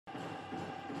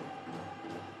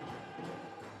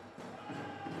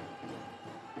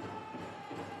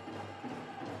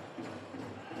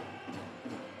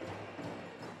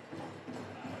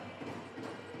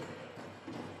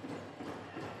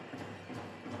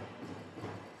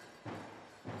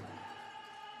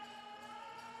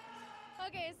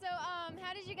Okay, so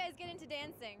how did you guys get into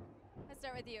dancing? Let's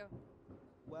start with you.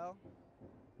 Well,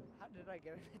 how did I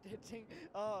get into dancing?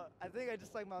 I think I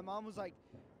just like my mom was like,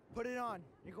 put it on.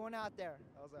 You're going out there.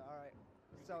 I was like, all right.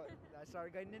 So I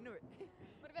started getting into it.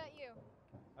 What about you?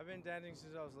 I've been dancing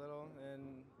since I was little, and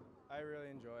I really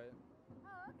enjoy it.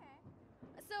 Oh, okay.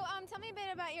 So tell me a bit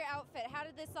about your outfit. How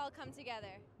did this all come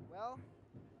together? Well,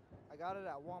 I got it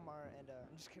at Walmart, and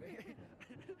I'm just kidding.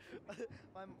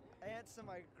 My aunts and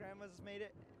my grandmas made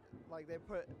it. Like they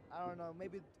put, I don't know,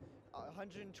 maybe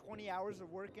 120 hours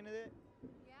of work into it.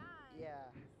 Yeah.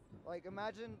 Yeah. Like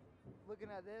imagine looking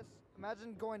at this.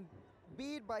 Imagine going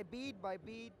bead by bead by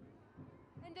bead.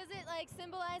 And does it like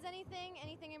symbolize anything?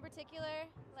 Anything in particular?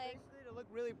 Like, Basically to look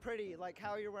really pretty, like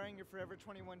how you're wearing your Forever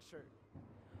 21 shirt.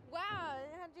 wow,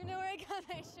 how do you know where I got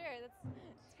my shirt?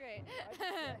 That's great.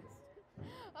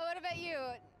 Oh, what about you?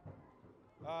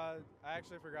 I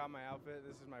actually forgot my outfit.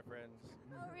 This is my friend's.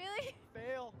 Oh, really?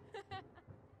 Fail.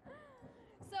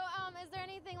 So, is there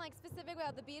anything like specific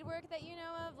about the beadwork that you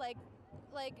know of, like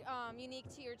unique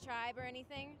to your tribe or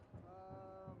anything?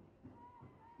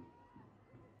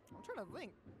 I'm trying to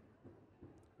think.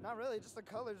 Not really, just the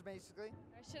colors basically.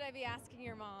 Or should I be asking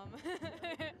your mom?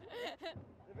 They're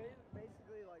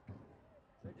basically like,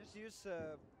 they're just used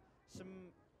to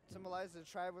symbolize the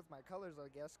tribe with my colors, I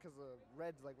guess, because the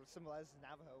red like symbolizes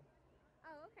Navajo.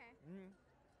 Oh, okay. Mm-hmm.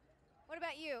 What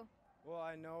about you? Well,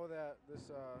 I know that this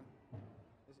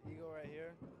eagle right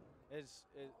here it's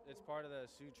part of the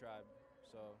Sioux tribe.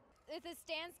 So It's a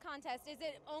dance contest. Is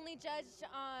it only judged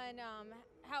on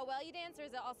how well you dance, or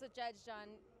is it also judged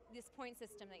on this point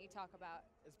system that you talk about?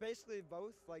 It's basically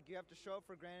both. Like you have to show up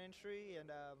for grand entry, and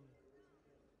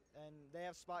they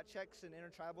have spot checks and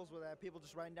intertribals where they have people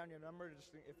just writing down your number,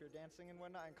 just if you're dancing and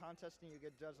whatnot, and contesting you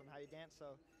get judged on how you dance.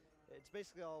 So it's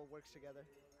basically all works together.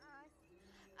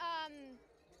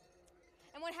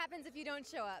 And what happens if you don't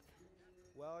show up?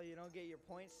 Well, you don't get your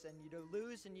points, and you don't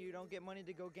lose, and you don't get money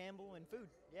to go gamble and food.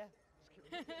 Yeah. Just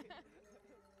kidding.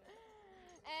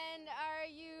 And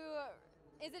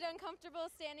is it uncomfortable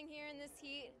standing here in this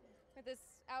heat with this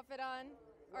outfit on?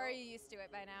 Or are you used to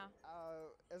it by now?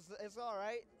 It's all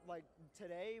right, like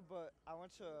today, but I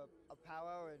went to a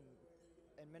powwow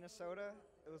in Minnesota.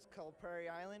 It was called Prairie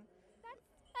Island.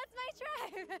 That's my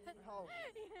tribe. Oh.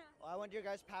 Yeah. Well, I went to your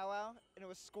guys' powwow, and it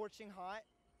was scorching hot.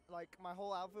 Like my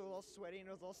whole outfit was all sweaty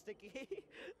and it was all sticky.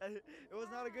 It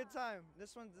was not a good time. The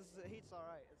heat's all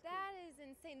right. It's That is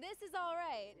insane. This is all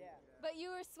right. Yeah. But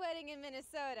you were sweating in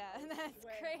Minnesota. That's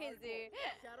Sweat crazy.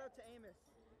 hardcore. Shout out to Amos.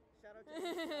 Shout out to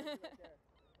Amos right there.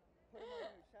 Put him on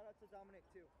mute. Shout out to Dominic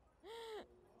too.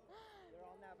 They're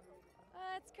all Navajo.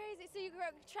 That's crazy. So you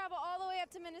travel all the way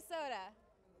up to Minnesota.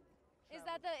 Is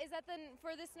that the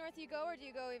furthest north you go, or do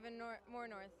you go even more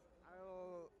north?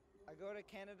 I go to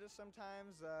Canada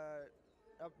sometimes,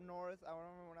 up north. I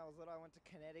remember when I was little, I went to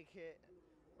Connecticut.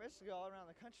 Basically all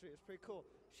around the country. It's pretty cool.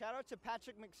 Shout out to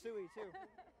Patrick McSuey too.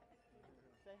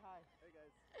 Say hi. Hey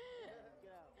guys.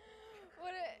 Get out.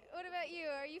 What about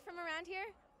you? Are you from around here?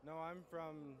 no, I'm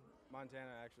from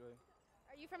Montana actually.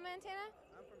 Are you from Montana?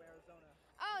 I'm from Arizona.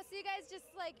 Oh, so you guys just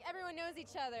like everyone knows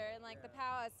each other in like the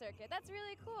powwow circuit. That's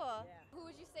really cool. Yeah. Who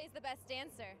would you say is the best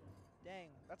dancer? Dang,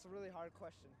 that's a really hard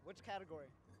question. Which category?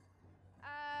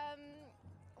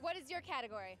 What is your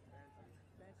category?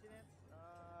 Fancy dance?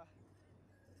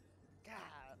 God.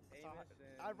 that's Amos hard.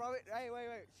 and- I'd probably,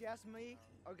 wait. She asked me?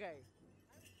 Okay.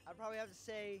 I'd probably have to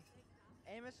say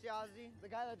Amos Yazzie, the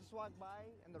guy that just walked by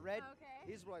in the red.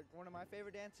 Okay. He's like one of my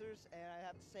favorite dancers. And I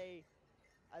have to say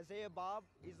Isaiah Bob.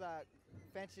 He's a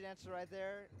fancy dancer right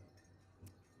there.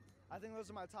 I think those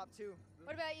are my top two.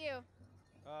 What about you?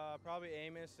 Probably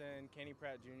Amos and Kenny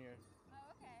Pratt Jr.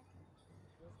 Oh, okay.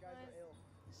 Those guys are ill.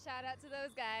 Shout out to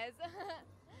those guys.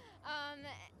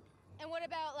 And what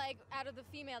about like out of the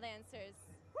female dancers?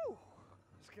 Whew.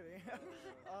 Just kidding.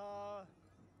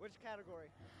 Which category?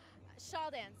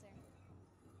 Shawl dancer.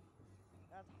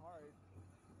 That's hard.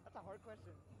 That's a hard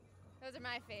question. Those are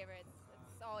my favorites.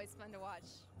 It's always fun to watch.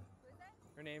 Who is that?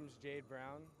 Her name's Jade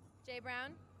Brown. Jay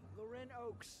Brown. Loren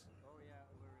Oaks. Oh yeah,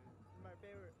 My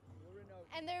favorite. Loren Oaks.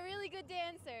 And they're really good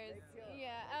dancers. They kill.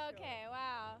 Yeah. They kill. Okay.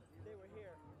 Wow. If they were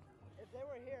here. If they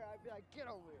were here, I'd be like, get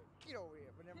over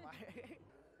here. But never mind.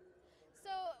 So,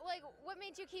 like, what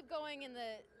made you keep going in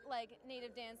the like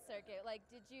native dance circuit? Like,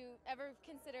 did you ever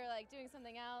consider like doing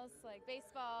something else, like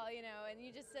baseball, and you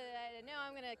just said, no,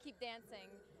 I'm gonna keep dancing?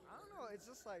 I don't know. It's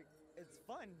just like it's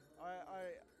fun.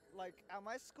 I like at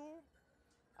my school,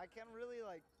 I can't really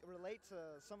like relate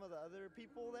to some of the other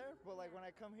people there. But like when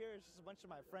I come here, it's just a bunch of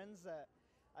my friends that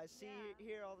I see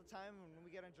here all the time. And when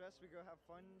we get undressed, we go have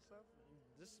fun and stuff. And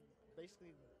just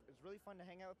basically it's really fun to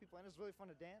hang out with people and it's really fun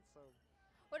to dance. So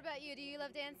What about you? Do you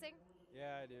love dancing?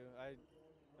 Yeah, I do.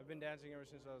 I've been dancing ever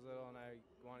since I was little, and I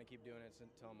want to keep doing it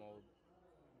until I'm old.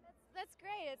 That's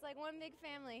great. It's like one big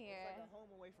family here. it's like a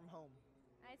home away from home.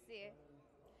 I see.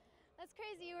 That's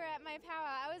crazy. You were at my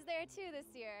powwow. I was there too this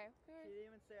year. She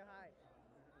didn't even say hi.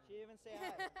 She didn't even say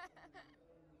hi.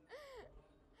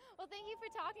 Well, thank you for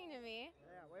talking to me.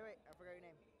 Yeah, wait, I forgot your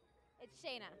name. It's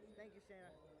Shayna. Thank you, Shayna.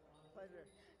 Pleasure.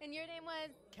 And your name was?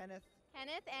 Kenneth.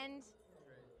 Kenneth and?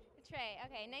 Trey.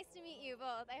 Okay, nice to meet you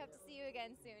both. I hope to see you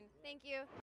again soon. Thank you.